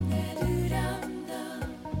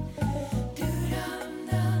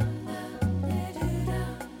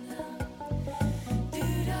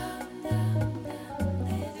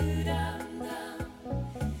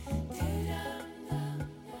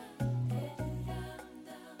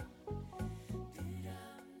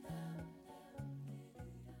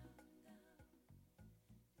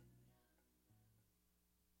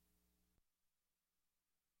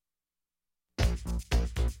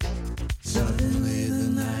Suddenly the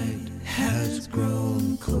night has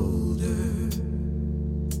grown colder.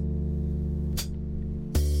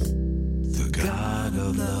 The god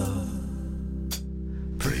of love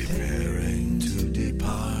preparing to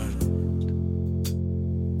depart.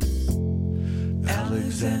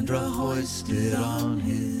 Alexandra hoisted on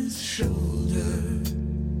his shoulder.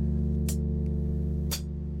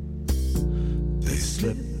 They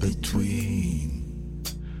slip between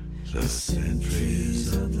the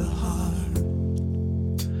centuries of the heart,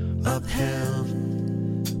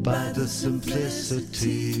 upheld by the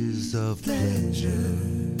simplicities of pleasure.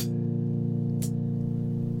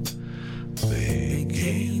 They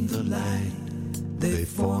gain the light, they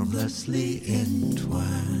formlessly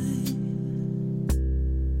entwine,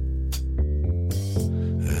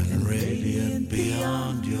 and radiant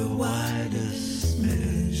beyond your widest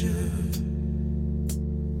measure.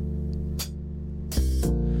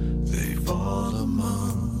 They fall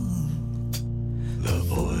among the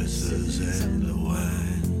voices and the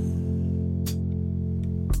wine.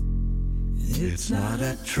 It's not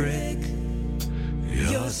a trick,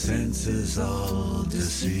 your senses all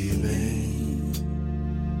deceiving.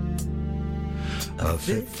 A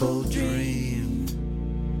fitful dream,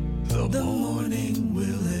 the morning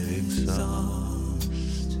will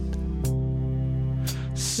exhaust.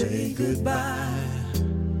 Say goodbye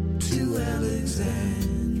to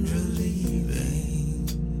Alexandra leaving.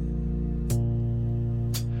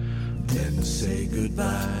 Then say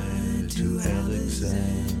goodbye to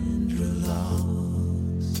Alexandra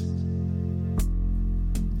lost.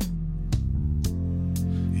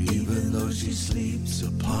 Even though she sleeps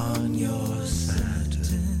upon your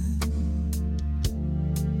satin,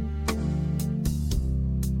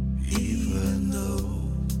 even though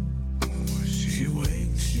she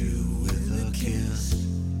wakes you with a kiss,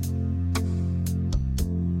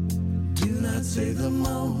 do not say the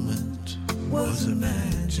moment was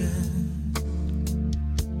imagined.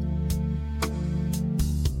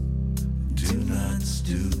 Do not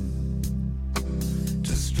stoop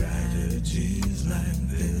to strategies like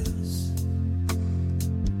this.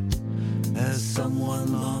 As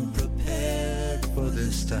someone long prepared for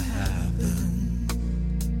this to happen,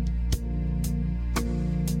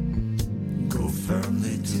 go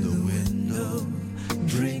firmly to the window,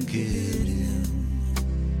 drink it in.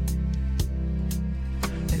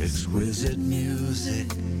 Exquisite music,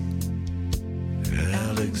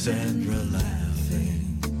 Alexandra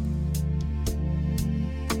laughing.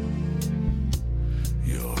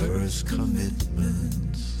 Your first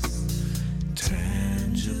commitments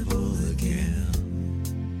tangible again.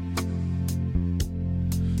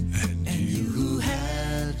 And you who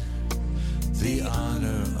had the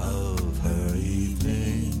honor of her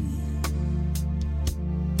evening,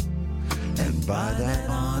 and by that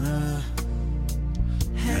honor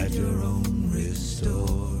had your own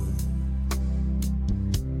restored.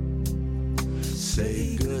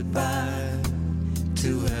 Say goodbye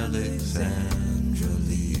to Alexandra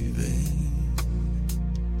leaving.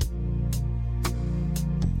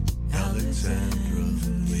 Alexandra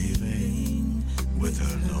leaving with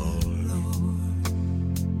her Lord.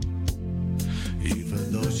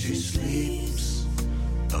 Even though she sleeps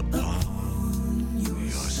upon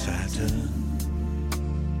your satin,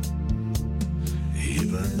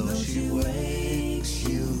 even though she wakes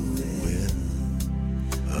you with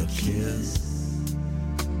a kiss,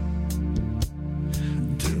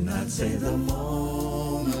 do not say the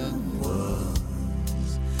moment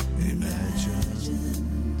was imagined.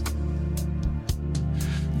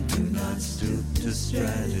 Do not stoop to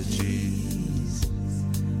strategies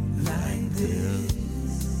like this.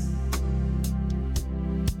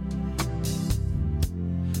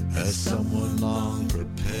 As someone long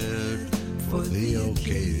prepared for the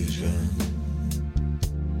occasion,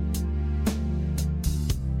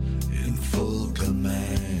 in full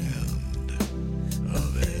command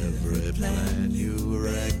of every plan you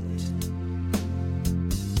wrecked,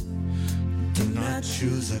 do not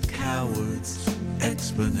choose a coward's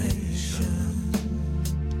explanation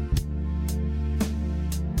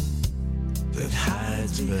that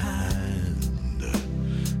hides behind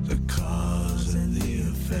the cause and the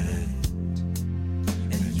effect.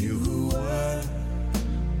 You who were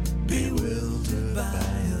bewildered by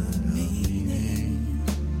a meaning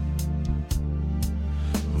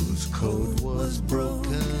whose code was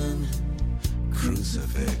broken,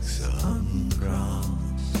 crucifix uncrossed.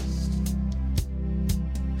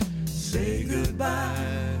 Say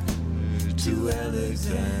goodbye to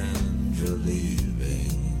Alexandra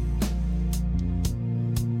leaving.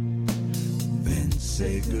 Then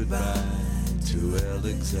say goodbye to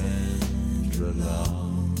Alexandra lost.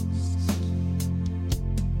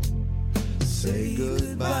 say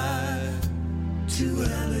goodbye to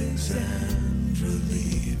Alexandra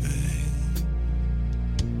leaving.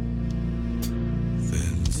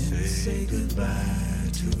 Then say goodbye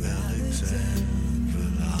to Alexandra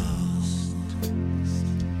lost.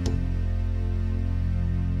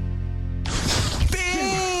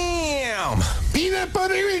 Bam! Peanut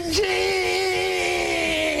butter and jam!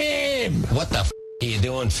 What the f*** are you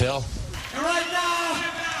doing, Phil? And right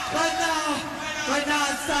now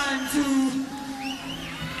it's time to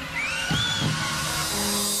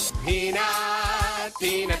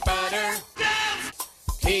Peanut butter.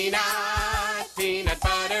 Peanut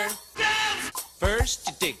butter. First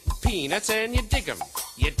you dig peanuts and you dig 'em.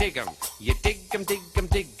 You dig 'em. You dig 'em, dig 'em,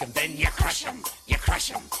 dig 'em. Then you crush 'em. You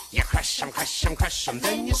crush 'em. You crush 'em, crush 'em, crush 'em.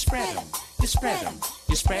 Then you spread 'em. You spread 'em.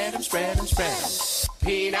 You spread 'em, spread 'em, spread 'em.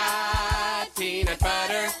 Peanut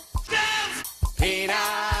butter.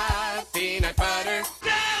 Peanut butter.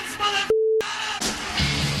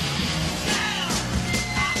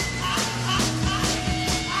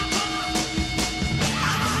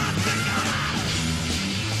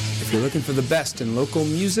 If you're looking for the best in local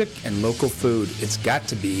music and local food, it's got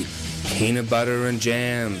to be Peanut Butter and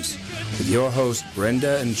Jams with your host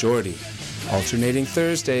Brenda and Jordy, alternating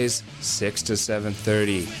Thursdays 6 to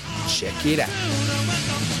 7:30. Check it out.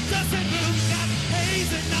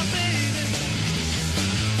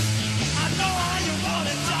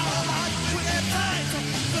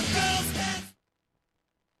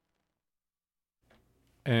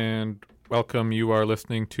 And welcome. You are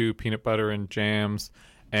listening to Peanut Butter and Jams,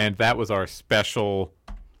 and that was our special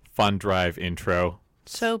Fundrive intro.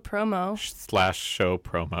 Show promo. Show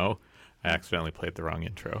promo. I accidentally played the wrong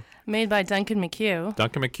intro. Made by Duncan McHugh.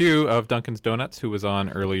 Duncan McHugh of Duncan's Donuts, who was on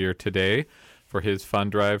earlier today for his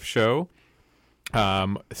Fundrive show.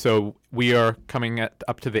 So we are coming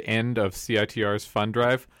up to the end of CITR's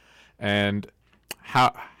Fundrive, and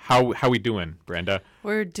how we doing, Brenda?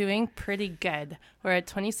 We're doing pretty good. We're at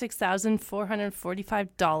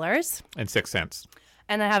 $26,445 and 6 cents.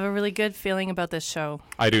 And I have a really good feeling about this show.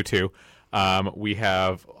 I do too. We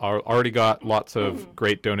have already got lots of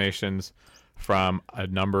great donations from a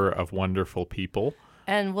number of wonderful people.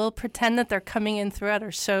 And we'll pretend that they're coming in throughout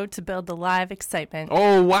our show to build the live excitement.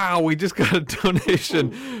 Oh, wow. We just got a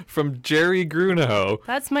donation from Jerry Gruno.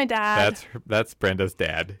 That's my dad. That's Brenda's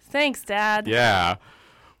dad. Thanks, Dad. Yeah.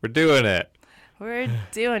 We're doing it. We're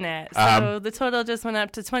doing it. So the total just went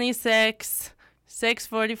up to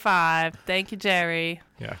 $26,645. Thank you, Jerry.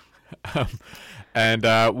 Yeah. And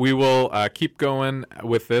we will keep going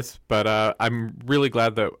with this, but I'm really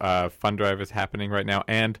glad that Fundrive is happening right now,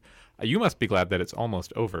 and you must be glad that it's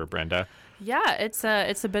almost over, Brenda. Yeah, it's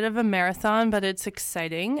a bit of a marathon, but it's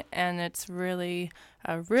exciting, and it's really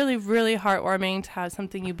heartwarming to have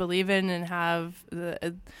something you believe in and have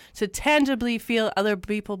to tangibly feel other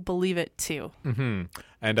people believe it too. Mm-hmm.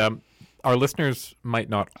 And our listeners might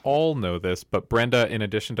not all know this, but Brenda, in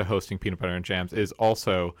addition to hosting Peanut Butter and Jams, is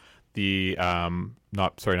also the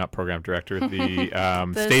not program director, the,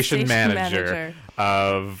 the station manager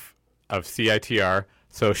of CITR.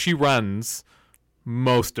 So she runs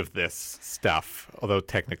most of this stuff, although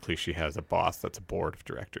technically she has a boss that's a board of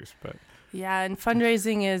directors. But yeah, and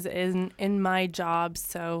fundraising is in my job,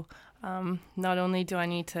 so not only do I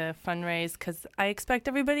need to fundraise, because I expect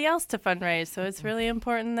everybody else to fundraise, so it's really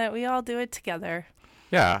important that we all do it together.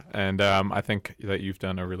 Yeah, and I think that you've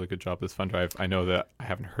done a really good job this Fundrive. I know that I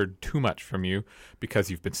haven't heard too much from you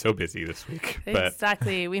because you've been so busy this week.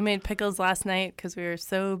 Exactly. We made pickles last night because we were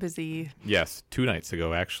so busy. Yes, 2 nights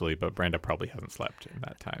ago, actually, but Brenda probably hasn't slept in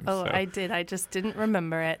that time. Oh, so. I did. I just didn't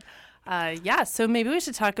remember it. So maybe we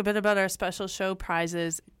should talk a bit about our special show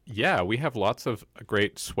prizes. Yeah, we have lots of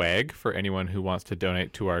great swag for anyone who wants to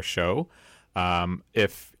donate to our show.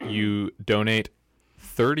 If you donate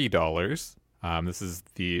 $30... this is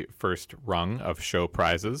the first rung of show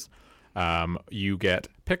prizes. You get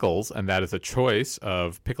pickles, and that is a choice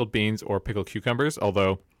of pickled beans or pickled cucumbers,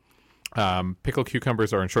 although pickled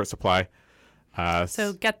cucumbers are in short supply.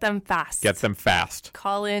 So get them fast. Get them fast.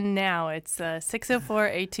 Call in now. It's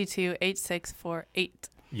 604-822-8648.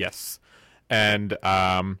 Yes. And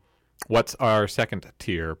what's our second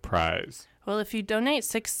tier prize? Well, if you donate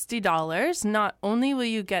 $60, not only will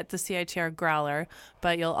you get the CITR Growler,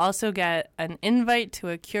 but you'll also get an invite to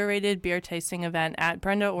a curated beer tasting event at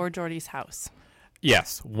Brenda or Jordy's house.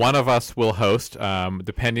 Yes, one of us will host,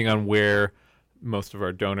 depending on where most of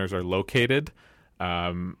our donors are located.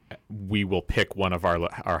 We will pick one of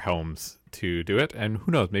our homes to do it, and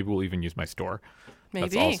who knows, maybe we'll even use my store. Maybe.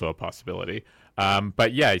 That's also a possibility.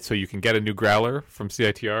 But yeah, so you can get a new growler from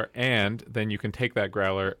CITR, and then you can take that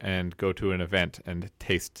growler and go to an event and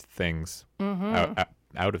taste things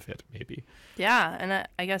out of it, maybe. Yeah, and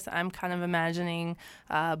I guess I'm kind of imagining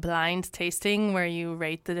blind tasting where you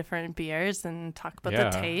rate the different beers and talk about the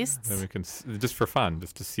tastes. Then we can, just for fun,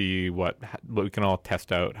 just to see what we can all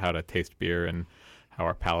test out, how to taste beer and how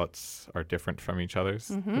our palates are different from each other's.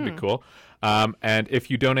 That'd be cool. And if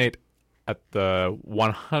you donate at the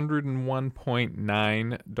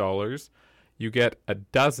 $101.9, you get a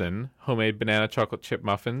dozen homemade banana chocolate chip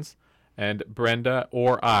muffins, and Brenda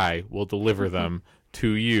or I will deliver them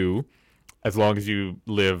to you as long as you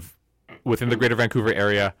live within the Greater Vancouver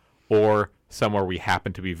area or somewhere we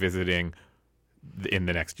happen to be visiting in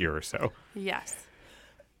the next year or so. Yes.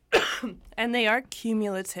 And they are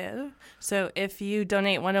cumulative. So if you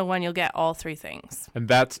donate 101, you'll get all three things. And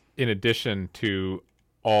that's in addition to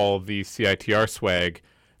all the CITR swag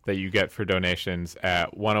that you get for donations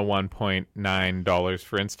at $101.9,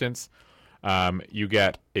 for instance. You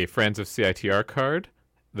get a Friends of CITR card,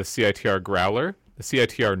 the CITR growler, the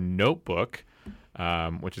CITR notebook,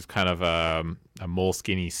 which is kind of a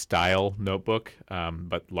Moleskine style notebook,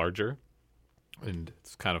 but larger. And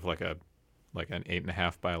it's kind of like an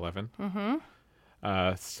 8.5 by 11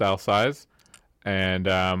 style size. And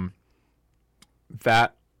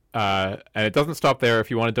and it doesn't stop there.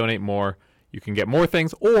 If you want to donate more, you can get more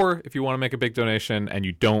things. Or if you want to make a big donation and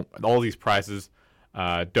all these prizes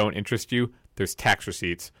don't interest you, there's tax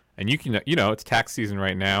receipts. And you can, it's tax season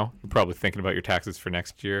right now. You're probably thinking about your taxes for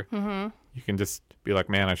next year. You can just be like,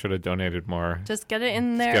 man, I should have donated more. Just get it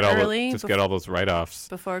in there early. Get all those write-offs.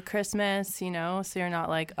 Before Christmas, so you're not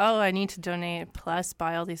like, oh, I need to donate plus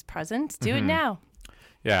buy all these presents. Do it now.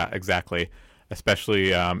 Yeah, exactly.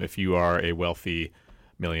 Especially if you are a wealthy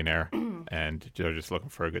millionaire and you're just looking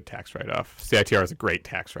for a good tax write-off. CITR is a great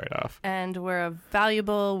tax write-off. And we're a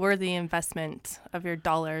valuable, worthy investment of your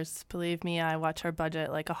dollars. Believe me, I watch our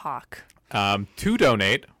budget like a hawk. To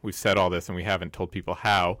donate, we've said all this and we haven't told people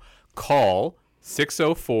how. Call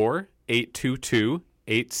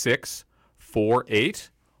 604-822-8648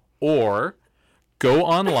 or go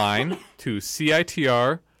online to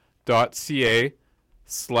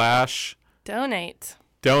citr.ca/donate.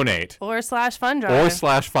 Donate. Or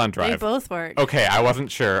 /Fundrive. They both work. Okay, I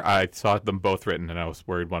wasn't sure. I saw them both written and I was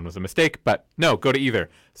worried one was a mistake. But no, go to either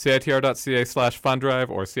citr.ca/Fundrive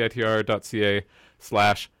or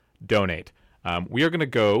citr.ca/donate. We are going to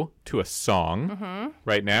go to a song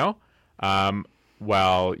right now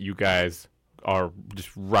while you guys are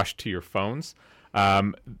just rushed to your phones.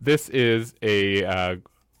 This is a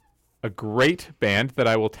great band that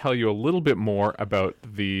I will tell you a little bit more about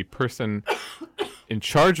the person in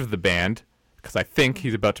charge of the band, because I think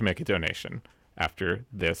he's about to make a donation after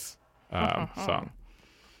this song.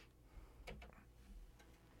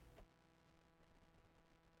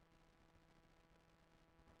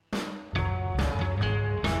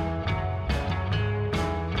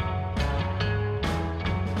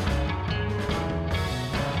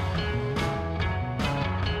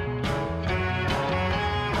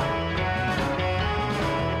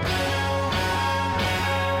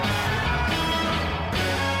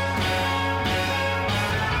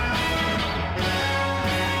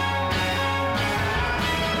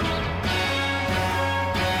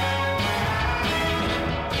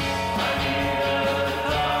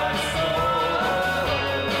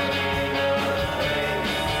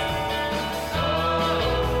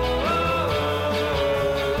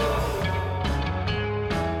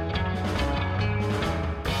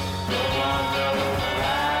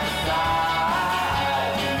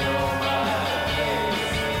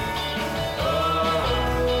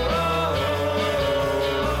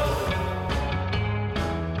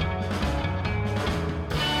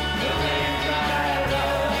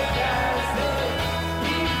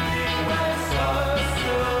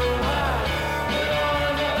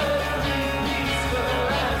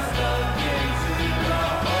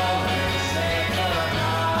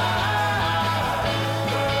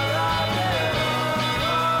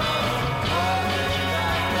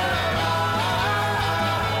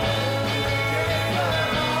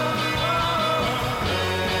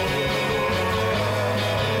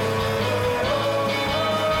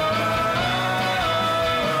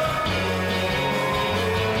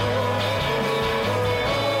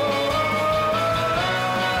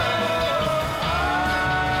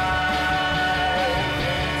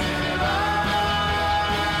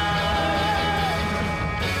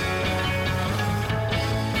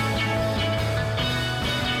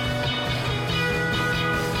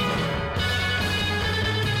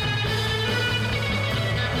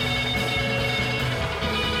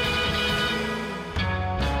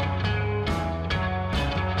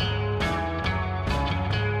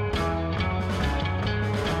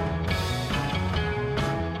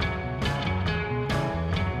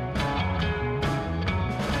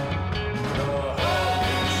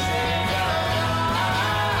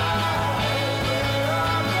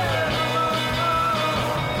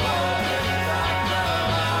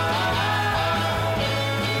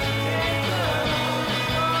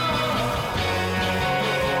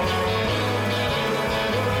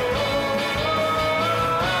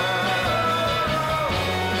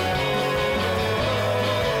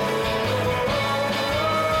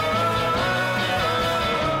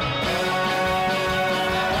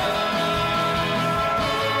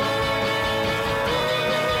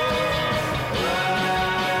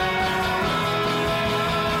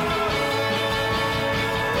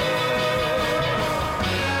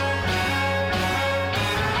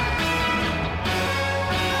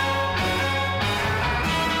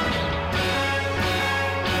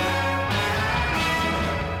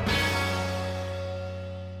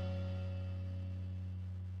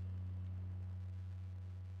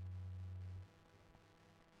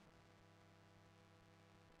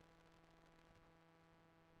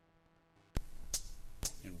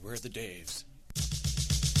 We're the Daves.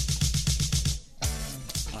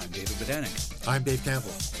 I'm David Bedanik. I'm Dave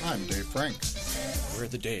Campbell. I'm Dave Frank. We're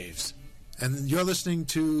the Daves. And you're listening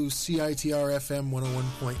to CITR FM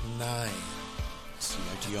 101.9.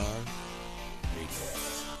 CITR Radio.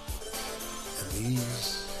 And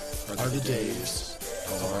these are the days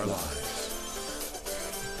of our lives.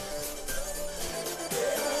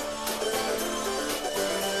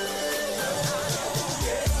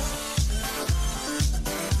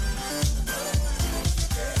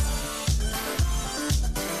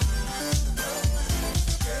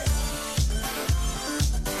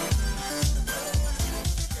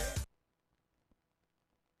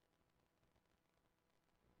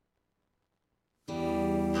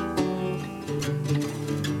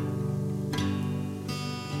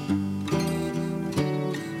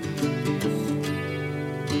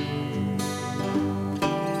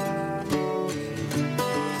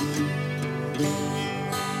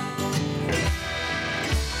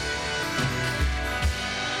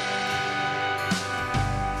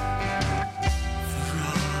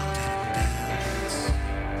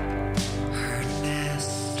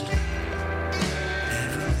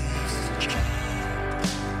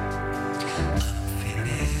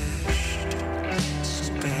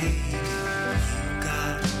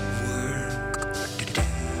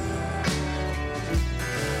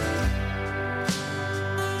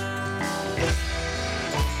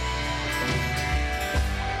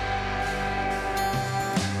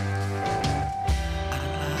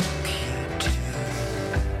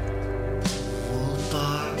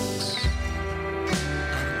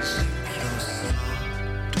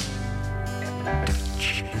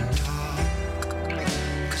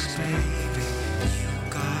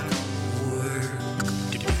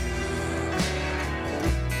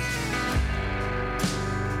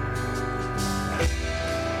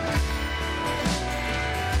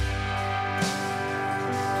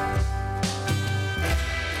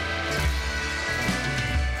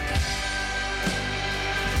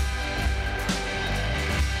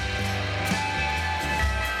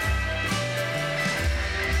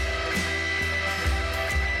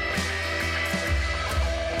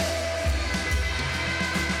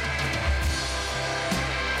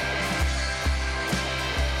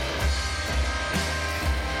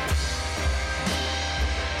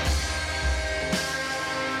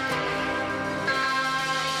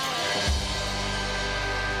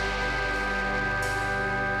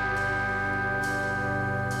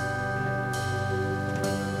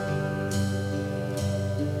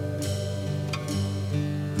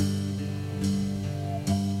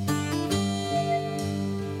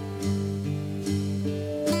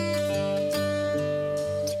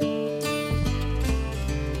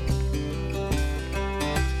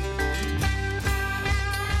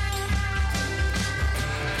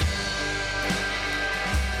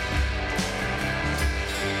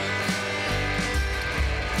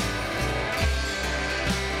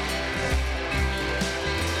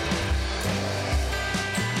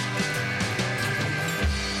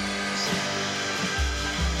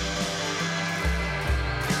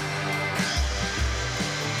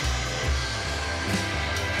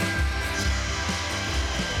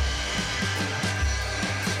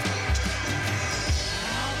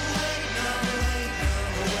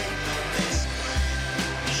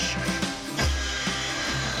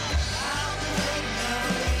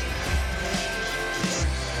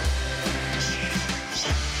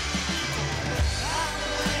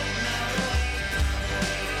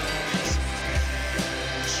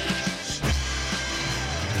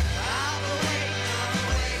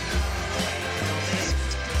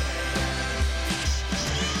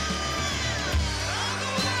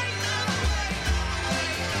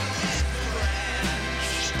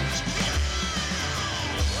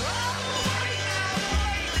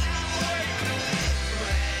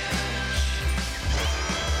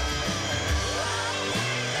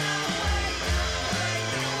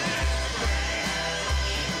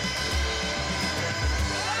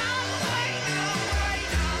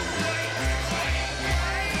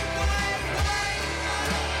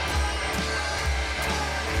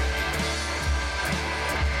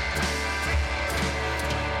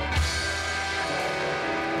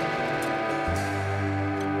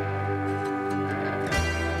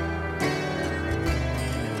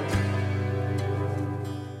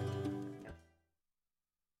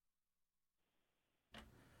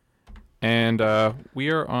 And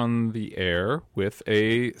we are on the air with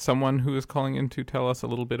someone who is calling in to tell us a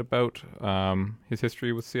little bit about his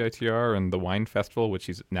history with CITR and the wine festival, which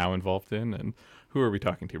he's now involved in, and Who are we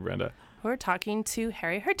talking to, Brenda? We're talking to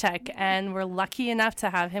Harry Hertek, and we're lucky enough to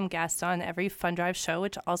have him guest on every Fundrive show,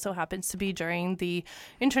 which also happens to be during the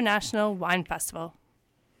International Wine Festival.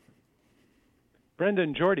 Brenda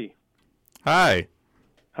and Jordy. Hi.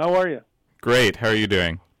 How are you? Great. How are you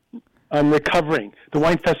doing? I'm recovering. The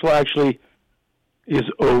wine festival actually is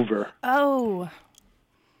over. Oh.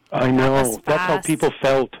 I know. That's how people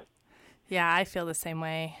felt. Yeah, I feel the same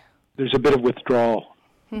way. There's a bit of withdrawal.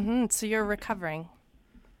 So you're recovering.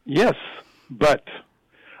 Yes, but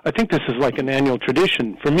I think this is like an annual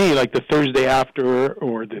tradition. For me, like the Thursday after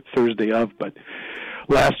or the Thursday of, but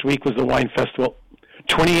last week was the wine festival.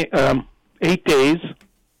 8 days,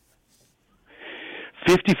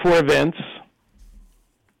 54 events,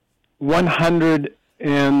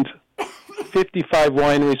 155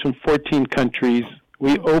 wineries from 14 countries.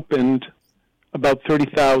 We opened about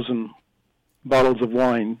 30,000 bottles of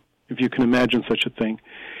wine, if you can imagine such a thing.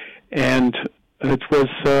 And it was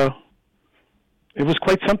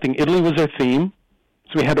quite something. Italy was our theme.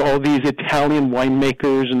 So we had all these Italian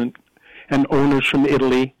winemakers and owners from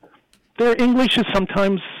Italy. Their English is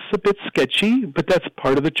sometimes a bit sketchy, but that's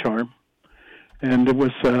part of the charm. And it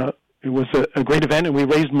was a great event, and we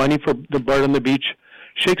raised money for the Bard on the Beach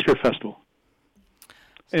Shakespeare Festival.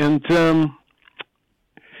 And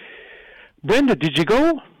Brenda, did you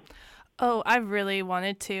go? Oh, I really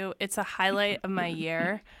wanted to. It's a highlight of my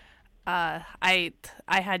year. I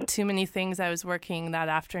had too many things I was working that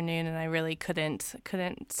afternoon, and I really couldn't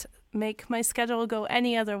make my schedule go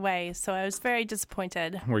any other way. So I was very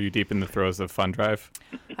disappointed. Were you deep in the throes of Fundrive?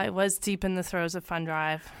 I was deep in the throes of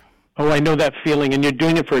Fundrive. Oh, I know that feeling, and you're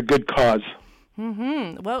doing it for a good cause.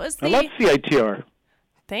 What was I love CITR.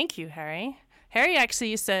 Thank you, Harry. Harry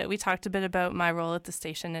actually we talked a bit about my role at the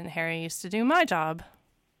station, and Harry used to do my job.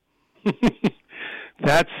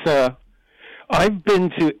 I've been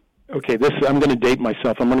to, I'm going to date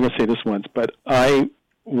myself. I'm only going to say this once, but I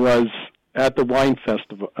was at the wine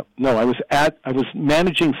festival. No, I was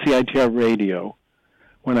managing CITR radio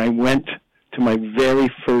when I went to my very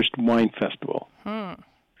first wine festival.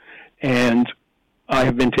 And I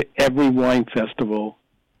have been to every wine festival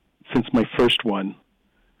since my first one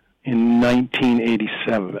in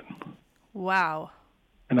 1987. Wow.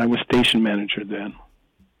 And I was station manager then.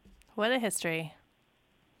 What a history.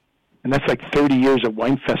 And that's like 30 years of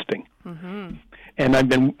wine festing. And I've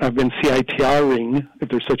been CITRing, if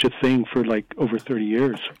there's such a thing, for like over 30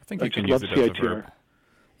 years. I think you can use it as a verb.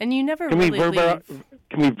 And you never Can really we verb leave.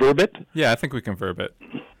 Can we verb it? Yeah, I think we can verb it.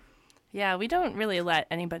 Yeah, we don't really let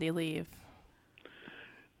anybody leave.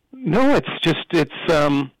 No, it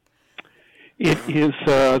is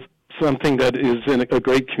something that is in a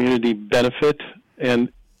great community benefit,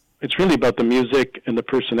 and it's really about the music and the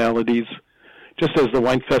personalities, just as the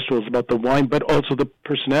wine festival is about the wine, but also the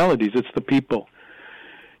personalities. It's the people.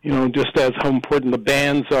 You know, just as how important the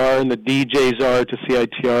bands are and the DJs are to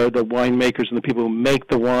CITR, the winemakers and the people who make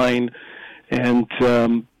the wine and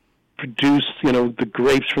produce, the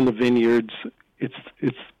grapes from the vineyards.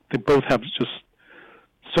 They both have just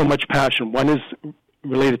so much passion. One is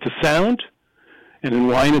related to sound, and in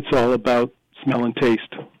wine it's all about smell and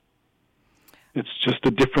taste. It's just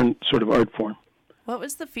a different sort of art form. What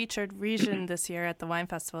was the featured region this year at the wine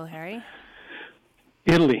festival, Harry?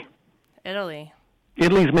 Italy.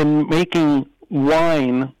 Italy's been making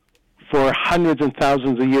wine for hundreds and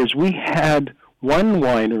thousands of years. We had one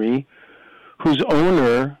winery whose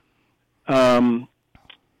owner,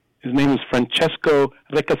 his name is Francesco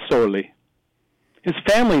Recassoli. His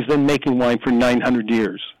family's been making wine for 900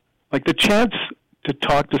 years. Like the chance to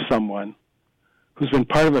talk to someone who's been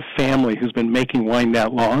part of a family who's been making wine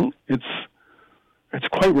that long, it's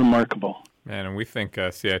quite remarkable. Man, and we think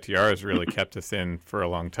CITR has really kept us in for a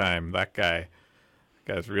long time. That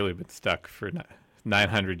guy's really been stuck for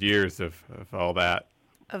 900 years of all that.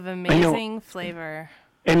 Of amazing flavor.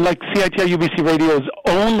 And like CITR UBC Radio has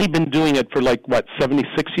only been doing it for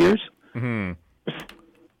 76 years?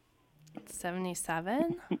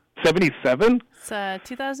 77? 77? It's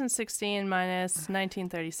 2016 minus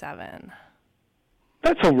 1937.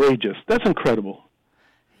 That's outrageous. That's incredible.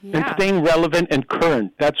 Yeah. And staying relevant and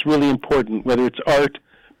current, that's really important. Whether it's art,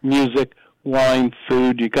 music, wine,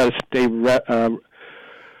 food, you got to stay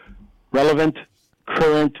relevant,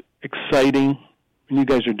 current, exciting, and you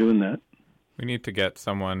guys are doing that. We need to get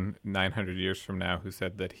someone 900 years from now who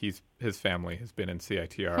said that his family has been in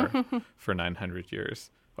CITR for 900 years.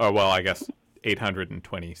 Oh, well, I guess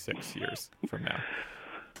 826 years from now.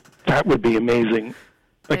 That would be amazing.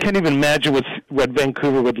 I can't even imagine what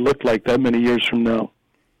Vancouver would look like that many years from now.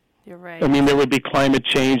 You're right. I mean, there would be climate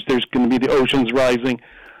change. There's going to be the oceans rising.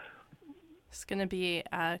 There's going to be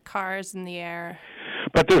cars in the air.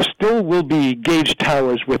 But there still will be gauge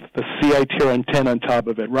towers with the CITR antenna on top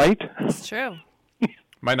of it, right? It's true.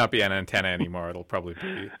 Might not be an antenna anymore. It'll probably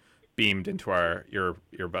be beamed into our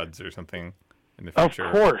earbuds or something in the future.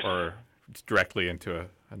 Of course. Or directly into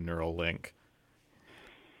a neural link.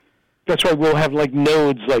 That's right. We'll have like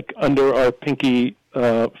nodes like under our pinky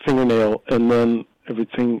fingernail, and then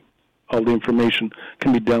everything, all the information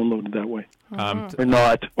can be downloaded that way.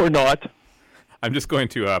 Or not. I'm just going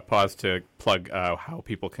to pause to plug how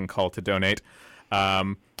people can call to donate.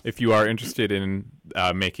 If you are interested in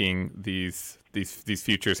making these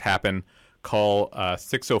futures happen, call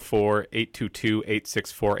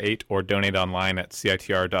 604-822-8648 or donate online at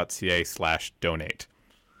citr.ca/donate.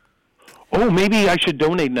 Oh, maybe I should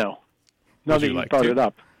donate now. Now Would that you you like brought to? it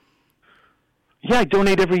up. Yeah, I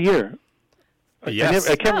donate every year. Yes.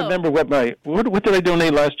 I can't remember what did I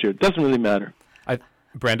donate last year. It doesn't really matter.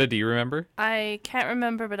 Brenda, do you remember? I can't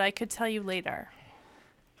remember, but I could tell you later.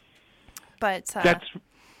 But That's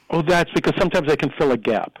because sometimes I can fill a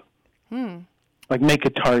gap. Like make a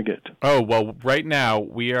target. Oh, well, right now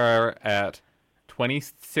we are at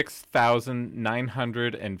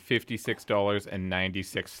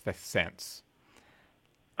 $26,956.96.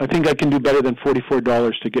 I think I can do better than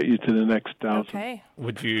 $44 to get you to the next 1,000. okay.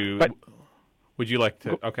 Would you like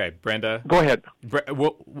to? Okay, Brenda. Go ahead.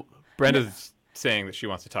 Brenda's saying that she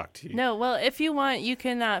wants to talk to you. No, well, if you want, you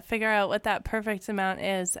can figure out what that perfect amount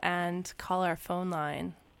is and call our phone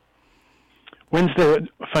line. When's the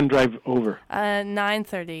Fundrive over?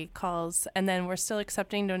 9:30 calls, and then we're still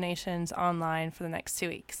accepting donations online for the next 2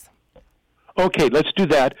 weeks. Okay, let's do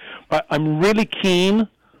that. But I'm really keen.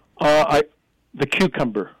 The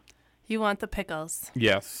cucumber. You want the pickles?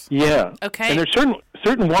 Yes. Yeah. Okay. And there's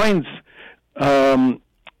certain wines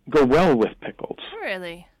go well with pickles.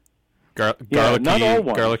 Really? Garlicky, not all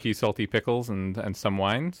wines. garlicky, salty pickles and some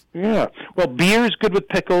wines. Yeah. Well, beer is good with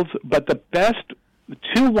pickles, but the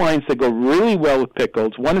two wines that go really well with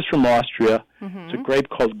pickles, one is from Austria. It's a grape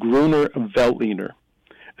called Gruner Veltliner.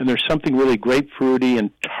 And there's something really grapefruity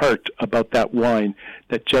and tart about that wine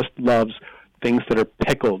that just loves things that are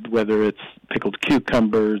pickled, whether it's pickled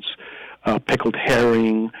cucumbers, pickled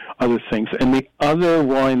herring, other things. And the other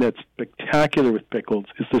wine that's spectacular with pickles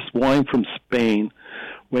is this wine from Spain,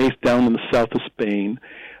 way down in the south of Spain,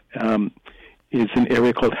 is an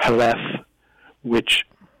area called Jerez, which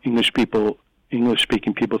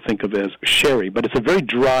English-speaking people think of as sherry, but it's a very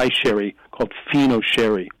dry sherry called Fino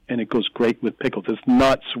sherry, and it goes great with pickles. It's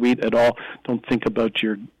not sweet at all. Don't think about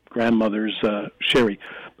your grandmother's sherry.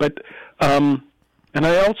 But and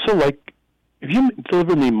I also like. Have you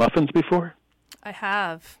delivered me muffins before? I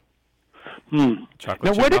have.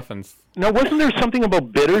 Chocolate chip muffins. Now, wasn't there something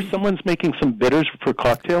about bitters? Someone's making some bitters for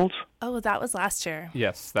cocktails. Oh, that was last year.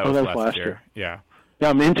 Yes, that was last year. Yeah.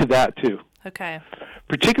 Yeah, I'm into that too. Okay.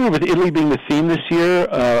 Particularly with Italy being the theme this year,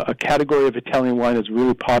 a category of Italian wine that's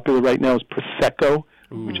really popular right now is Prosecco,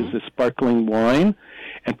 which is a sparkling wine.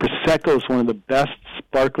 And Prosecco is one of the best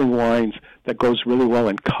sparkling wines that goes really well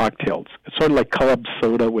in cocktails. It's sort of like club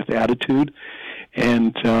soda with attitude.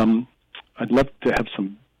 And I'd love to have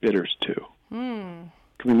some bitters too. Can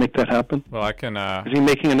we make that happen? Well, I can. Is he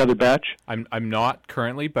making another batch? I'm not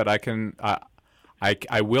currently, but I can.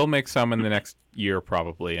 I will make some in the next year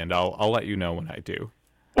probably, and I'll let you know when I do.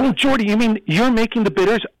 Oh, Jordy, you mean you're making the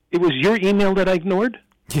bitters? It was your email that I ignored?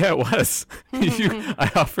 Yeah, it was. I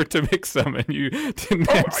offered to make some, and you didn't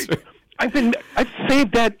answer. I've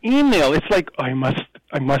saved that email. It's like I must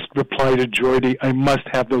reply to Jordy. I must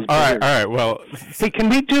have those bitters. All right. Well, hey, can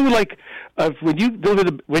we do like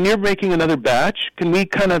when you're making another batch? Can we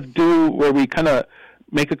kind of do where we kind of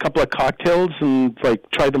make a couple of cocktails and like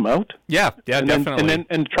try them out? Yeah, and definitely.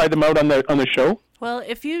 And try them out on the show. Well,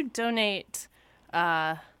 if you donate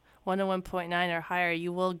 101.9 or higher,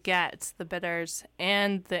 you will get the bitters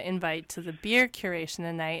and the invite to the beer curation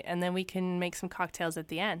tonight, and then we can make some cocktails at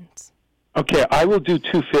the end. Okay, I will do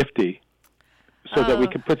 250 so that we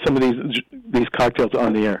can put some of these cocktails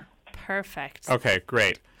on the air. Perfect. Okay,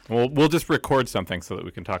 great. We'll just record something so that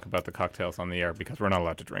we can talk about the cocktails on the air because we're not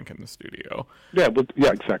allowed to drink in the studio. Yeah,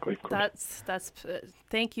 exactly. Of course. That's.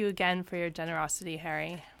 Thank you again for your generosity,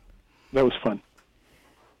 Harry. That was fun.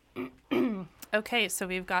 Okay, so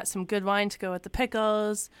we've got some good wine to go with the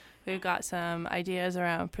pickles. We've got some ideas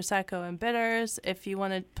around Prosecco and bitters. If you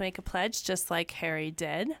want to make a pledge, just like Harry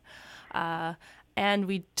did. And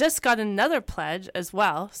we just got another pledge as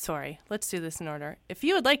well. Sorry, let's do this in order. If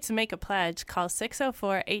you would like to make a pledge, call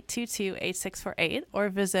 604-822-8648 or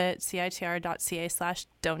visit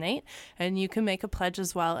citr.ca/donate. And you can make a pledge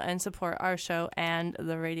as well and support our show and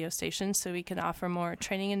the radio station so we can offer more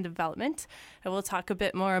training and development. And we'll talk a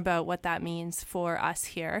bit more about what that means for us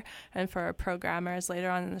here and for our programmers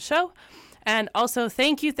later on in the show. And also,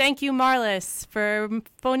 thank you, Marlis, for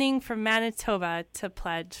phoning from Manitoba to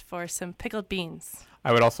pledge for some pickled beans.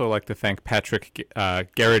 I would also like to thank Patrick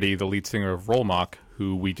Garrity, the lead singer of Rollmock,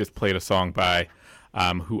 who we just played a song by,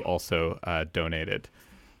 who also donated.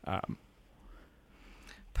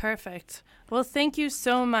 Perfect. Well, thank you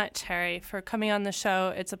so much, Harry, for coming on the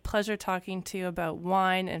show. It's a pleasure talking to you about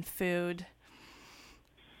wine and food.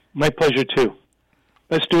 My pleasure, too.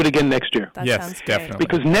 Let's do it again next year. That sounds great. Definitely.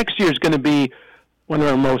 Because next year is going to be one of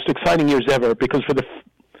our most exciting years ever. Because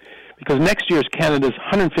next year is Canada's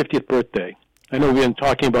 150th birthday. I know we've been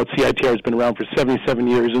talking about CITR has been around for 77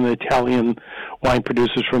 years, and the Italian wine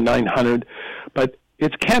producers for 900. But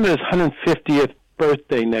it's Canada's 150th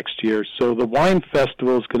birthday next year, so the Wine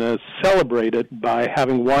Festival is going to celebrate it by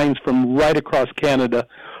having wines from right across Canada,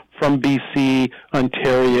 from BC,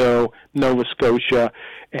 Ontario, Nova Scotia,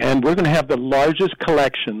 and we're going to have the largest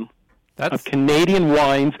collection of Canadian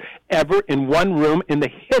wines ever in one room in the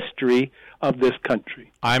history of this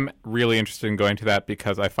country. I'm really interested in going to that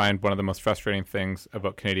because I find one of the most frustrating things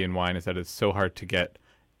about Canadian wine is that it's so hard to get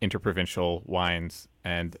interprovincial wines,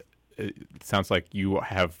 and it sounds like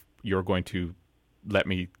you're going to let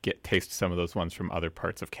me taste some of those ones from other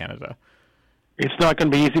parts of Canada. It's not going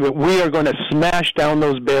to be easy, but we are going to smash down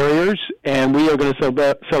those barriers, and we are going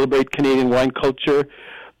to celebrate Canadian wine culture,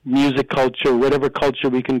 music culture, whatever culture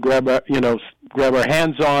we can grab our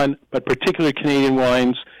hands on, but particularly Canadian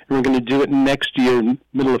wines. And we're going to do it next year,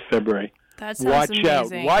 middle of February. That sounds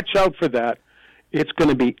amazing. Watch out for that. It's going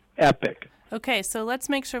to be epic. Okay, so let's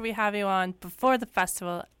make sure we have you on before the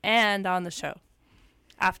festival and on the show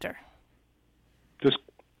after.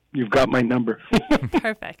 You've got my number.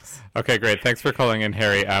 Perfect. Okay, great. Thanks for calling in,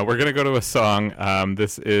 Harry. We're going to go to a song.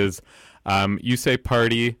 This is You Say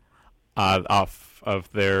Party off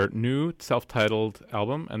of their new self-titled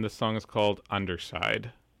album, and this song is called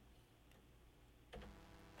Underside.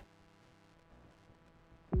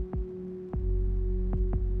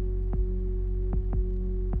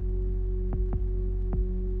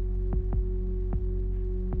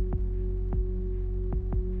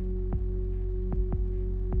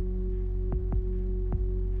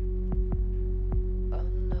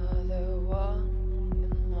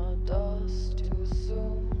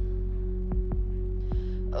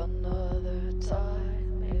 Another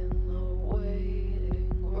time in the waiting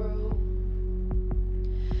room.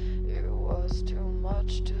 It was too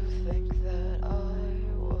much to think that I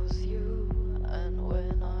was you, and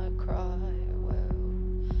when I cry, well,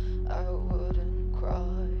 I wouldn't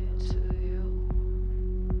cry to you.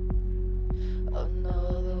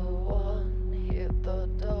 Another one hit the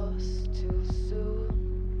dust too soon.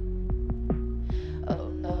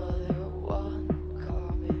 Another one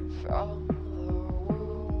coming from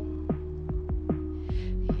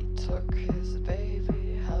took his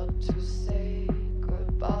baby, had to say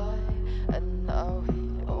goodbye, and now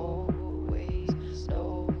he always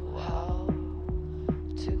knows how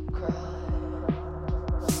to cry.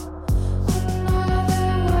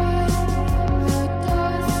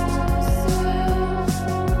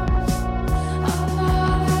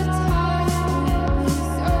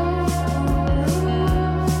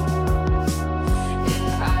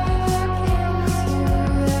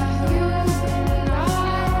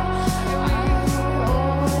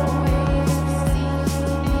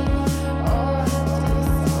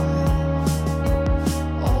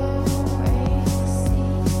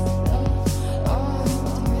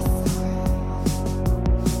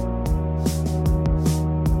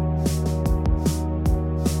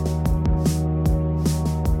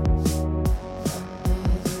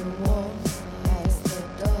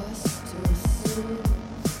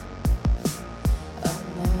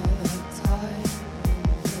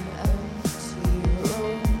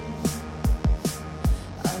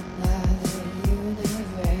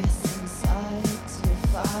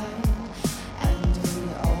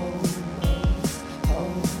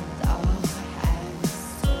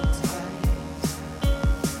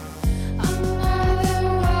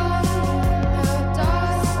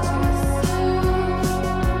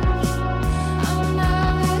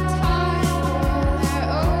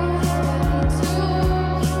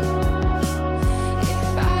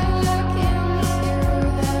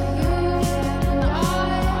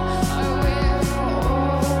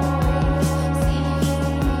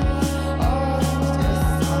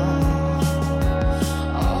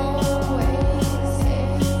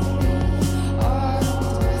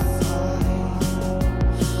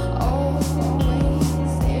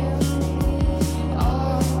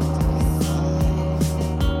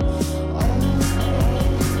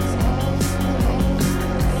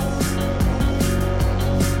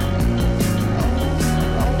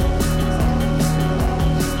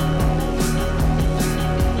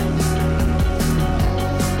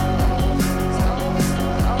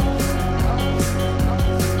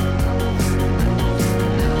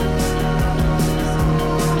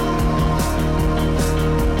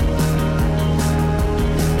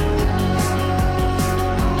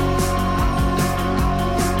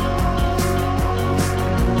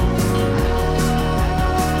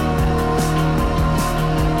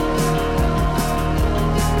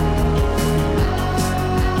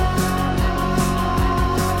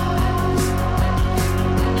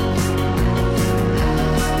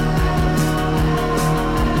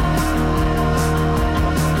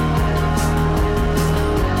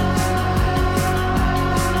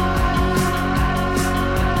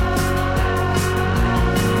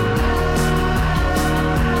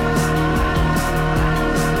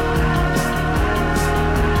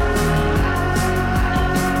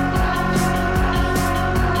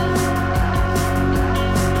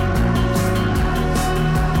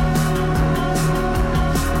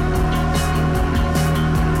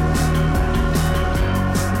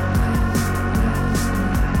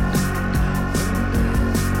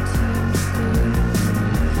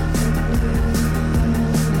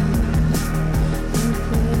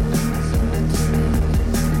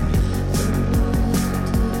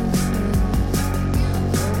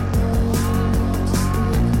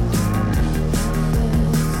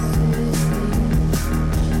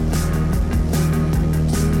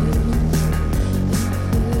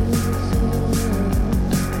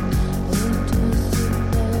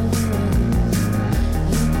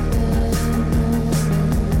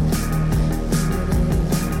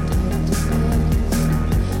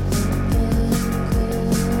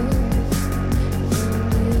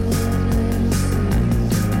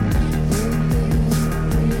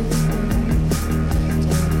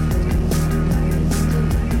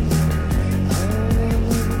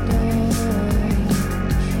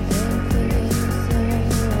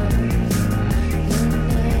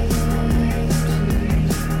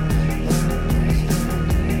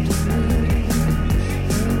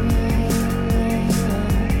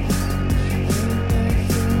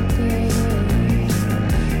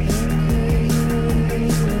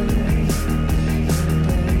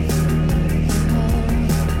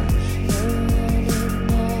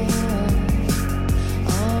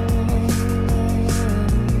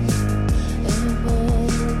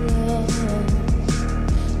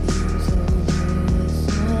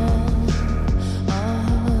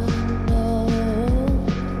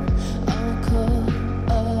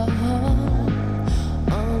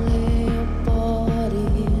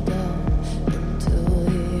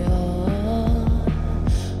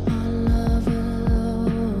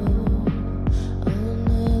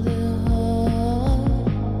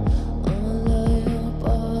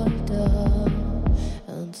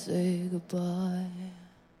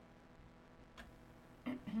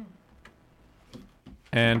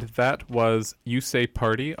 And that was You Say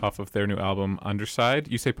Party off of their new album Underside.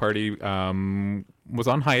 You Say Party was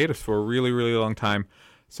on hiatus for a really, really long time.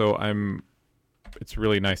 So it's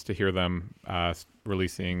really nice to hear them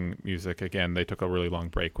releasing music again. They took a really long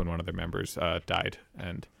break when one of their members died,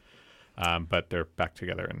 and but they're back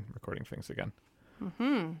together and recording things again.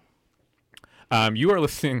 Mm-hmm. You are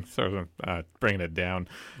listening, sorry, bringing it down.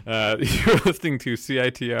 You're listening to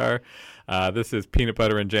CITR. This is Peanut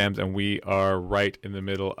Butter and Jams, and we are right in the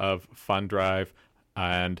middle of Fundrive.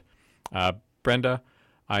 And Brenda,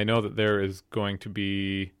 I know that there is going to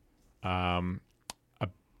be there's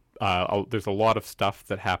a lot of stuff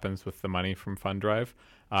that happens with the money from Fundrive.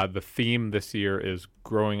 The theme this year is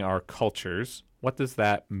growing our cultures. What does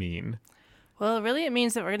that mean? Well, really, it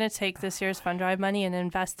means that we're going to take this year's Fundrive money and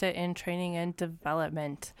invest it in training and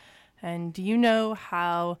development. And you know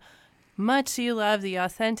how much you love the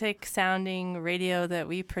authentic sounding radio that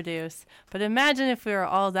we produce. But imagine if we were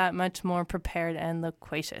all that much more prepared and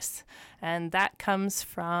loquacious. And that comes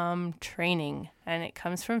from training, and it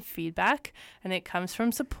comes from feedback, and it comes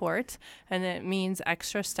from support, and it means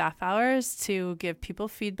extra staff hours to give people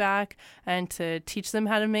feedback and to teach them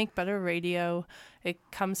how to make better radio. It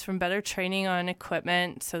comes from better training on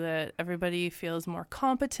equipment so that everybody feels more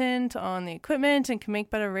competent on the equipment and can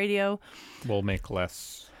make better radio. We'll make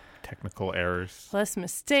less technical errors. Less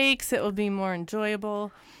mistakes. It will be more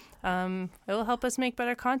enjoyable. It will help us make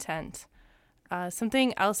better content.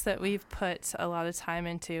 Something else that we've put a lot of time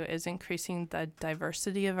into is increasing the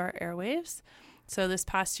diversity of our airwaves. So this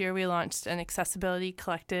past year, we launched an accessibility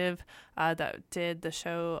collective that did the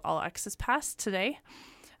show All Access Pass today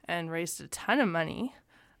and raised a ton of money.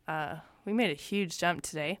 We made a huge jump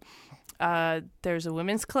today. There's a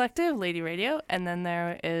women's collective, Lady Radio, and then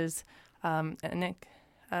there is an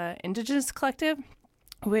Indigenous collective,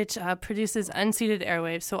 which produces unceded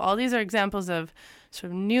airwaves. So all these are examples of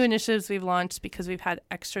sort of new initiatives we've launched because we've had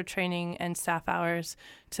extra training and staff hours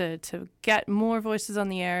to get more voices on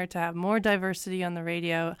the air, to have more diversity on the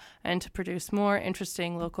radio, and to produce more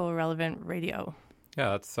interesting, local, relevant radio.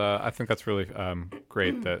 Yeah, that's. I think that's really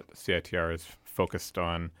great that CITR is focused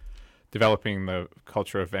on developing the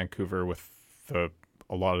culture of Vancouver with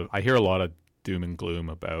I hear a lot of doom and gloom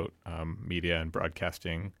about media and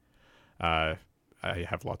broadcasting. I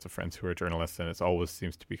have lots of friends who are journalists, and it always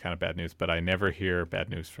seems to be kind of bad news, but I never hear bad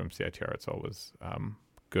news from CITR. It's always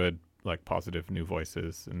good, like positive new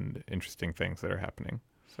voices and interesting things that are happening.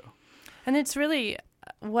 So, and it's really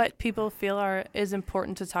what people feel is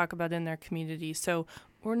important to talk about in their community. So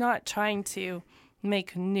we're not trying to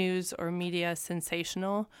make news or media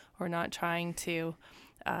sensational. We're not trying to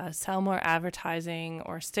sell more advertising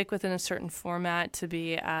or stick within a certain format to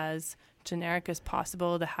be as generic as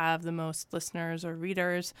possible to have the most listeners or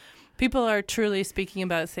readers. People are truly speaking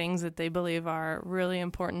about things that they believe are really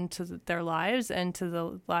important to their lives and to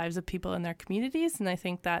the lives of people in their communities. And I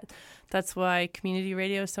think that's why community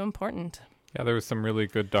radio is so important. Yeah, there was some really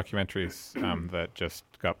good documentaries that just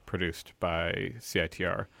got produced by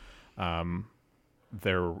CITR.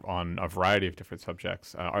 They're on a variety of different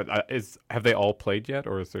subjects. Have they all played yet,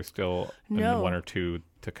 or is there still one or two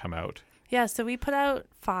to come out? Yeah, so we put out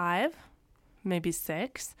 5, maybe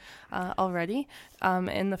 6 already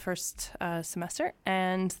in the first semester,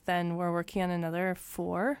 and then we're working on another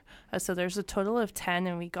 4. So there's a total of 10,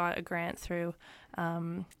 and we got a grant through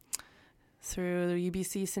the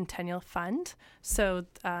UBC Centennial Fund. So,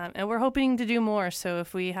 and we're hoping to do more. So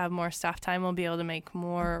if we have more staff time, we'll be able to make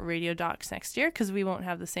more radio docs next year because we won't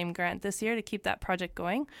have the same grant this year to keep that project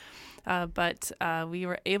going. But we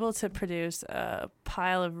were able to produce a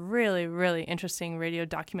pile of really, really interesting radio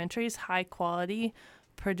documentaries, high quality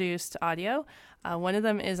produced audio. One of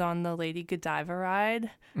them is on the Lady Godiva ride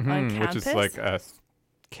on campus. Which is like a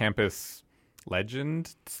campus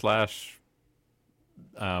legend /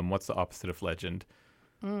 what's the opposite of legend?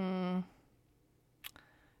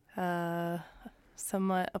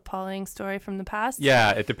 Somewhat appalling story from the past.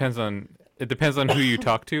 Yeah, it depends on who you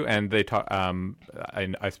talk to, and they talk.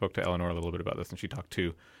 I spoke to Eleanor a little bit about this, and she talked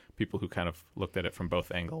to people who kind of looked at it from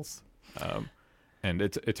both angles. And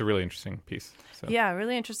it's a really interesting piece. So. Yeah, a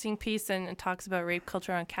really interesting piece, and it talks about rape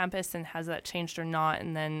culture on campus and has that changed or not,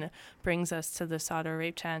 and then brings us to the Sauder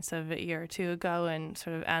rape chants of a year or 2 ago and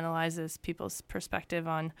sort of analyzes people's perspective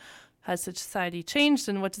on has society changed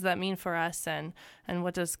and what does that mean for us and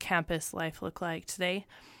what does campus life look like today.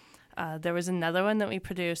 There was another one that we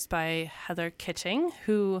produced by Heather Kitching,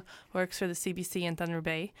 who works for the CBC in Thunder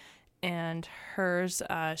Bay, and hers,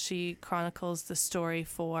 she chronicles the story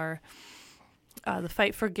for the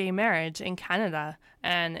fight for gay marriage in Canada,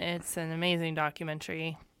 and it's an amazing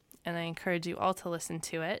documentary, and I encourage you all to listen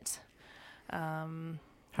to it.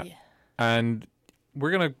 Yeah. And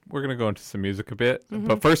we're gonna go into some music a bit,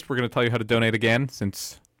 but first we're gonna tell you how to donate again,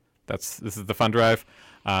 since this is the Fundrive.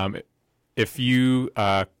 If you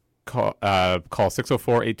call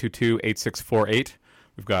 604-822-8648,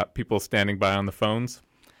 we've got people standing by on the phones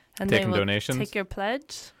And taking they will donations. take your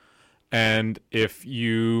pledge. And if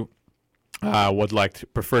you would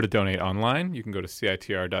prefer to donate online, you can go to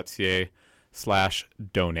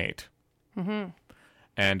citr.ca/donate.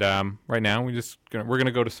 And right now we're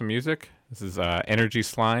gonna go to some music. This is Energy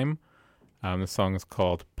Slime. The song is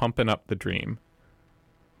called "Pumpin' Up the Dream."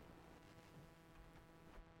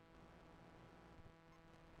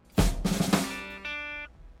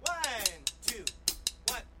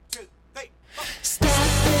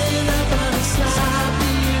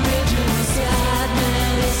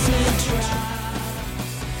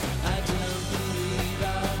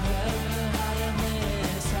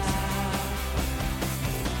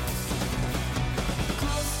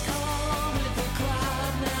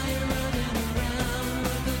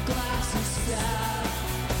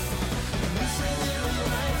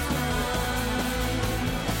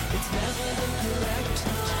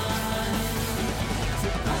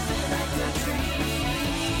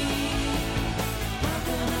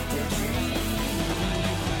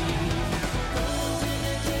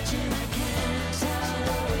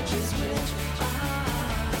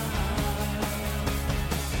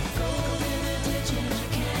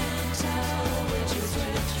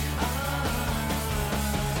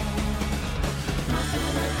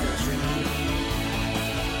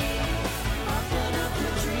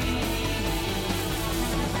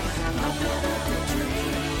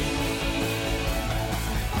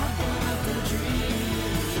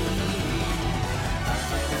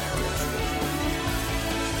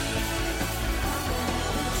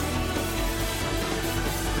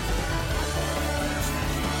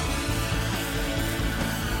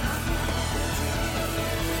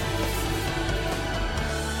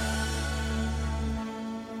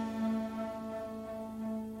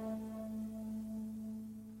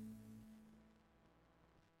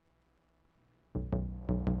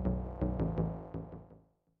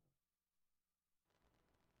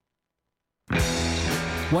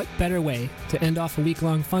 What better way to end off a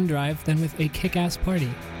week-long fun drive than with a kick-ass party?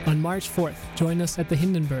 On March 4th, join us at the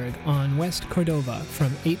Hindenburg on West Cordova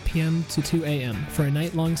from 8 p.m. to 2 a.m. for a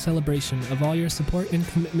night-long celebration of all your support and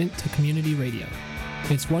commitment to community radio.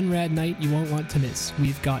 It's one rad night you won't want to miss.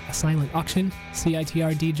 We've got a silent auction,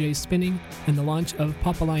 CITR DJs spinning, and the launch of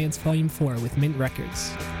Pop Alliance Volume 4 with Mint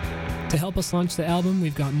Records. To help us launch the album,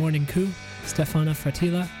 we've got Morning Coup, Stefana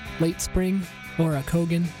Fratila, Late Spring, Aura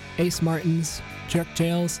Kogan, Ace Martins, Jerk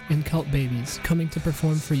Jails, and Cult Babies coming to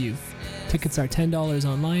perform for you. Tickets are $10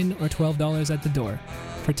 online or $12 at the door.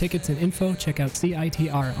 For tickets and info, check out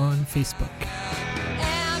CITR on Facebook.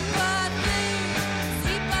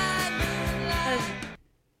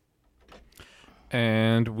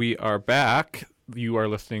 And we are back. You are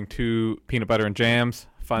listening to Peanut Butter and Jams,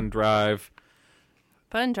 Fun Drive.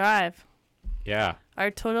 Fun Drive. Yeah.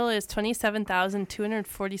 Our total is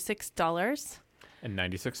 $27,246. And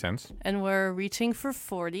 96 cents. And we're reaching for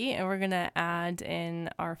 40, and we're going to add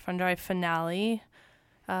in our Fun Drive finale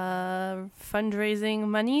fundraising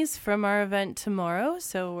monies from our event tomorrow.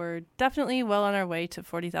 So we're definitely well on our way to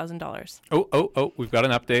 $40,000. Oh, we've got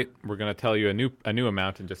an update. We're going to tell you a new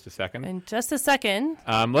amount in just a second. In just a second.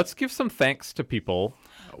 Let's give some thanks to people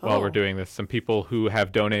while we're doing this. Some people who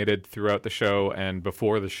have donated throughout the show and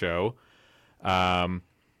before the show.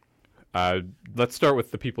 Let's start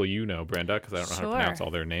with the people you know, Brenda, because I don't know how to pronounce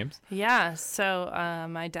all their names. Yeah, so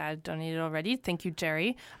my dad donated already. Thank you,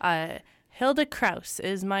 Jerry. Hilda Kraus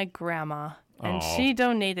is my grandma, and she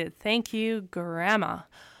donated. Thank you, Grandma.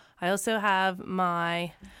 I also have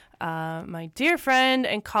my dear friend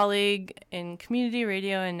and colleague in community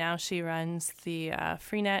radio, and now she runs the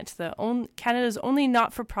Freenet, Canada's only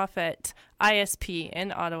not-for-profit ISP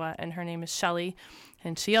in Ottawa, and her name is Shelley,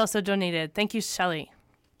 and she also donated. Thank you, Shelley.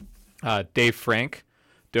 Dave Frank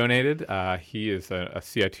donated. He is a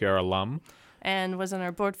CITR alum. And was on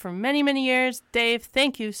our board for many, many years. Dave,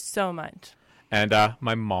 thank you so much. And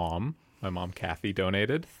my mom Kathy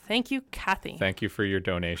donated. Thank you, Kathy. Thank you for your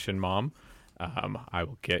donation, Mom. I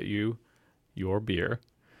will get you your beer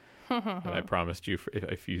that I promised you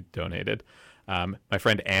if you donated. My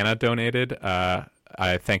friend Anna donated. I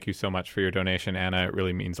thank you so much for your donation, Anna. It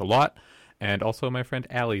really means a lot. And also my friend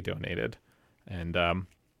Allie donated. And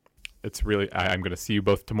it's really, I'm going to see you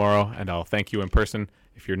both tomorrow, and I'll thank you in person.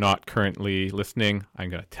 If you're not currently listening, I'm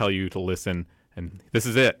going to tell you to listen. And this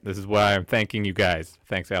is it. This is why I'm thanking you guys.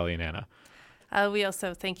 Thanks, Allie and Anna. We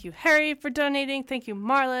also thank you, Harry, for donating. Thank you,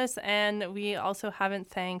 Marlis. And we also haven't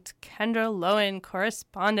thanked Kendra Lowen,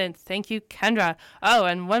 correspondent. Thank you, Kendra. Oh,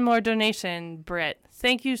 and one more donation, Britt.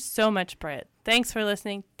 Thank you so much, Britt. Thanks for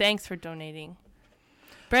listening. Thanks for donating.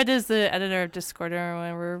 Britt is the editor of Discorder,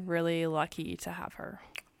 and we're really lucky to have her.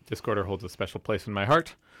 Discorder holds a special place in my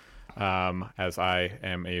heart, as I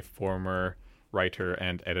am a former writer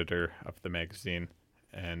and editor of the magazine.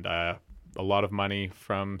 And a lot of money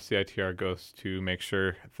from CITR goes to make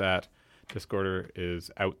sure that Discorder is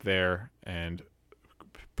out there and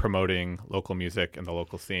promoting local music and the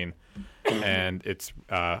local scene. And it's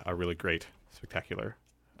a really great, spectacular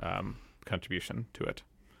contribution to it.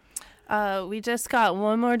 We just got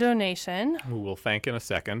one more donation. Who we'll thank in a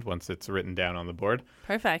second once it's written down on the board.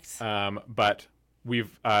 Perfect. But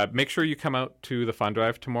we've make sure you come out to the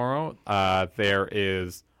Fundrive tomorrow. There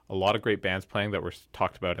is a lot of great bands playing that were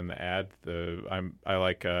talked about in the ad. I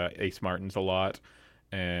like Ace Martins a lot,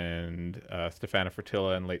 and Stefana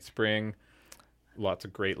Fertilla and Late Spring. Lots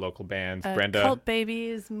of great local bands. Brenda, Cult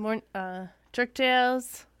Babies, Jerk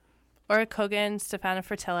Jails, Ora Kogan, Stefana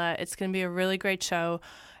Fertilla. It's going to be a really great show.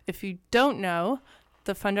 If you don't know,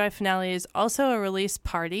 the Fundrive finale is also a release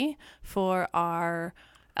party for our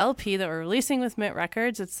LP that we're releasing with Mint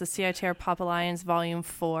Records. It's the CITR Pop Alliance Volume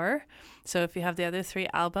 4. So if you have the other 3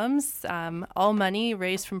 albums, all money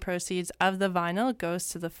raised from proceeds of the vinyl goes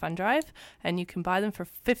to the Fundrive, and you can buy them for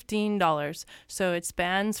 $15. So it's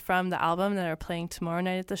bands from the album that are playing tomorrow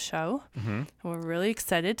night at the show. Mm-hmm. We're really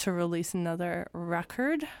excited to release another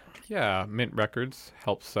record. Yeah, Mint Records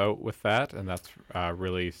helps out with that, and that's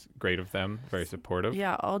really great of them. Very supportive.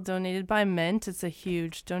 Yeah, all donated by Mint. It's a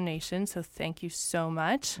huge donation, so thank you so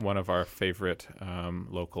much. One of our favorite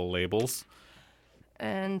local labels.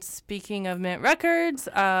 And speaking of Mint Records,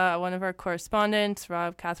 one of our correspondents,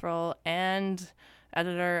 Rob Catherall, and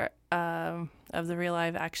editor of the Real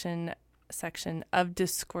Live Action section of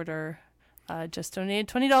Discorder, just donated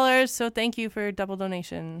 $20. So thank you for your double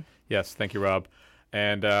donation. Yes, thank you, Rob.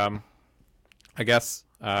 And I guess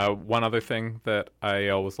one other thing that I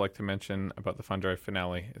always like to mention about the Fundrive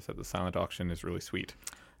finale is that the silent auction is really sweet.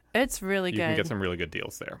 It's really good. You can get some really good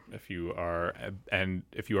deals there if you are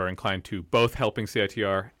inclined to both helping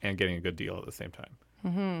CITR and getting a good deal at the same time.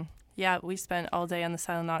 Mm-hmm. Yeah, we spent all day on the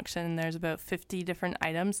silent auction, and there's about 50 different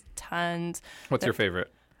items, tons. What's your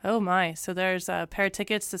favorite? Oh my! So there's a pair of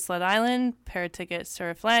tickets to Sled Island, pair of tickets to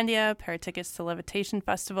Surflandia, pair of tickets to Levitation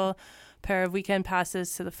Festival, pair of weekend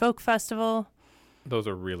passes to the Folk Festival. Those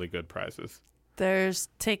are really good prizes. There's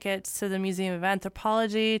tickets to the Museum of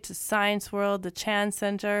Anthropology, to Science World, the Chan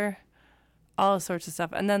Center, all sorts of stuff.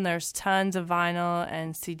 And then there's tons of vinyl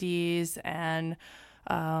and CDs and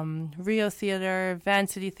Rio Theater, Van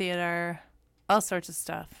City Theater, all sorts of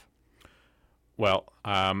stuff. Well,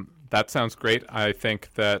 that sounds great. I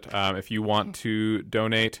think that if you want to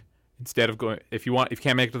donate, instead of going, if you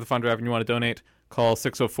can't make it to the Fundrive and you want to donate, call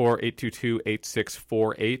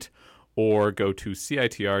 604-822-8648 or go to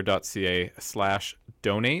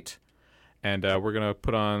citr.ca/donate. And we're going to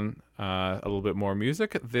put on a little bit more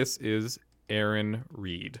music. This is Aaron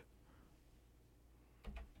Reed.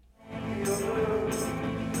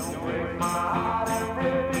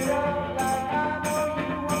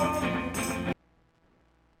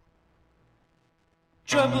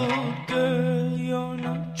 Trouble, girl, you're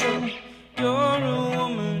not trouble. You're a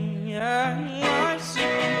woman, yeah, I see you.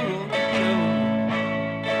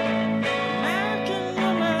 American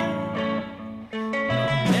woman,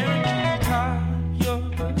 American car, you're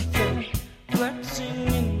perfect. Flexing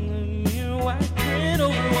in the mirror, white print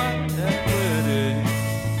over white, that wedding.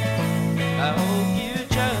 I hope you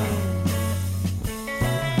judge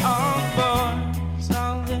all boys,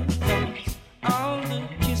 all their thoughts, all the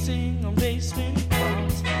kissing on basement.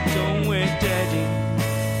 Don't wait, daddy.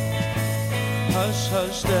 Hush,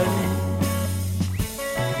 hush, daddy.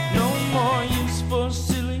 No more use for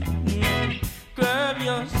silly. Grab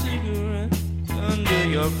your cigarettes under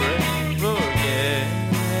your breath. Forget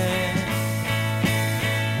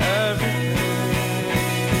everything.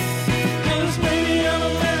 'Cause maybe I'm a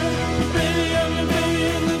man, maybe I'm your baby,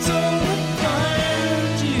 and that's all that I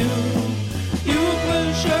am to you. You play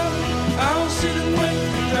the show, I'll sit and wait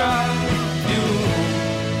and drive you.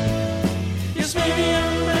 Yes, maybe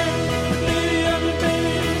I'm a man, maybe I'm your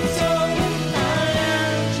baby, that's all that I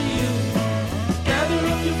am to you. Gather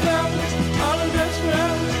up your flowers, all the best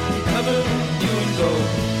flowers, and cover you in gold.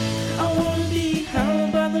 I wanna be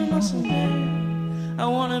held by the muscle man. I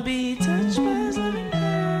wanna be touched by his loving hand.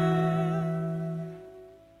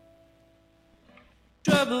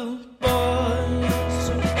 Trouble, boy,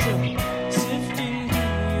 so trouble, sifting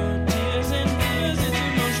through your tears and fears. It's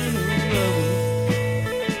emotional trouble.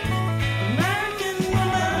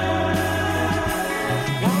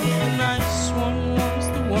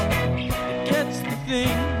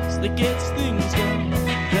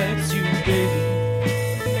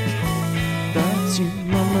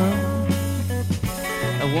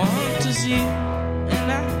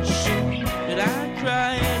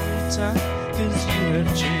 time, 'cause you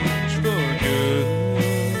have changed for good.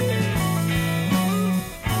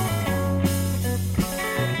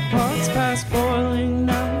 Hearts past boiling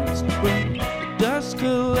nights, when the dust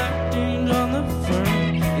collecting on the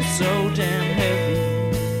fern is so damn heavy.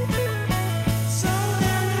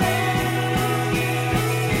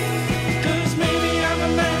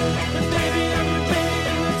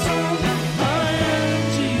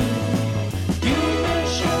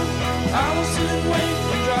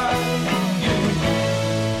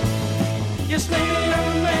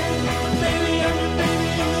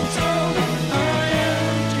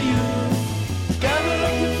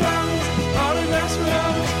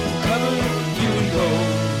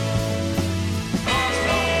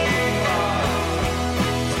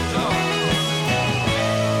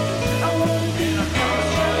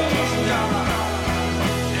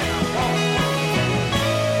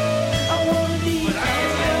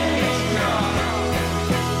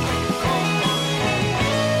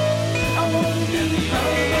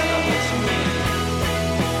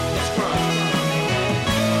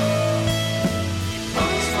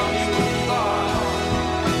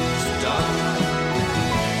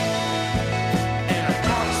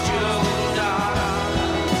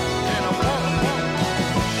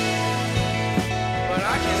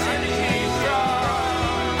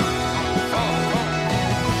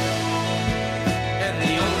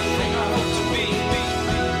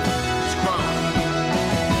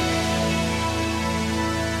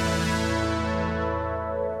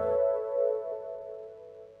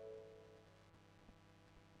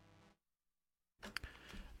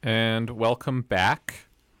 And welcome back.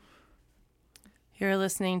 You're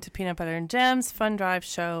listening to Peanut Butter and Jam's Fundrive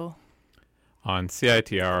show On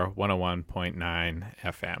CITR 101.9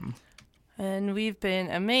 FM. And we've been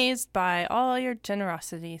amazed by all your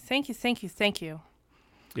generosity. Thank you, thank you, thank you.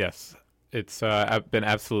 Yes, it's been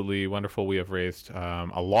absolutely wonderful. We have raised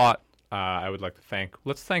a lot. I would like to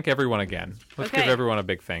let's thank everyone again. Let's give everyone a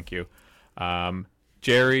big thank you.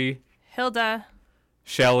 Jerry. Hilda.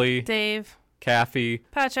 Shelley. Dave. Kathy.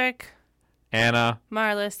 Patrick. Anna.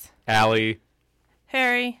 Marlis. Allie.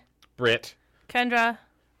 Harry. Britt. Kendra.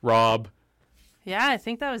 Rob. Yeah, I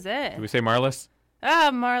think that was it. Did we say Marlis?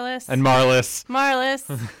 Marlis. And Marlis.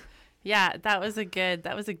 Marlis. Yeah, that was a good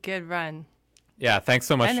run. Yeah, thanks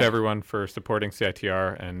so much to everyone for supporting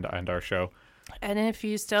CITR and our show. And if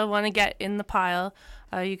you still want to get in the pile,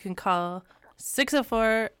 you can call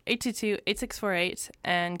 604-822-8648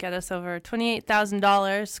 and get us over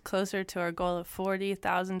 $28,000, closer to our goal of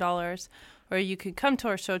 $40,000. Or you could come to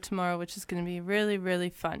our show tomorrow, which is going to be really,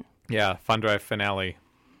 really fun. Yeah, Fundrive finale.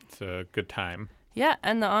 It's a good time. Yeah,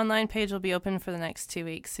 and the online page will be open for the next 2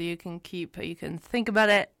 weeks, so you can think about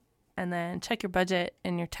it, and then check your budget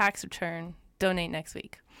and your tax return. Donate next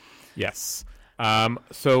week. Yes.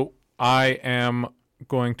 So I am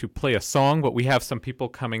going to play a song, but we have some people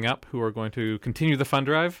coming up who are going to continue the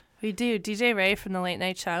Fundrive. We do. DJ Ray from the Late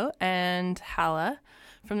Night Show and Hala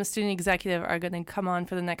from the Student Executive are going to come on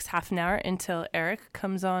for the next half an hour until Eric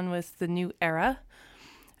comes on with the new era.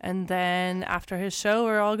 And then after his show,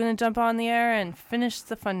 we're all going to jump on the air and finish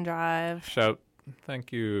the Fundrive. Shout.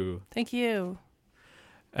 Thank you. Thank you.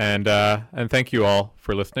 And thank you all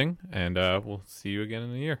for listening, and we'll see you again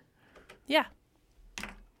in a year. Yeah.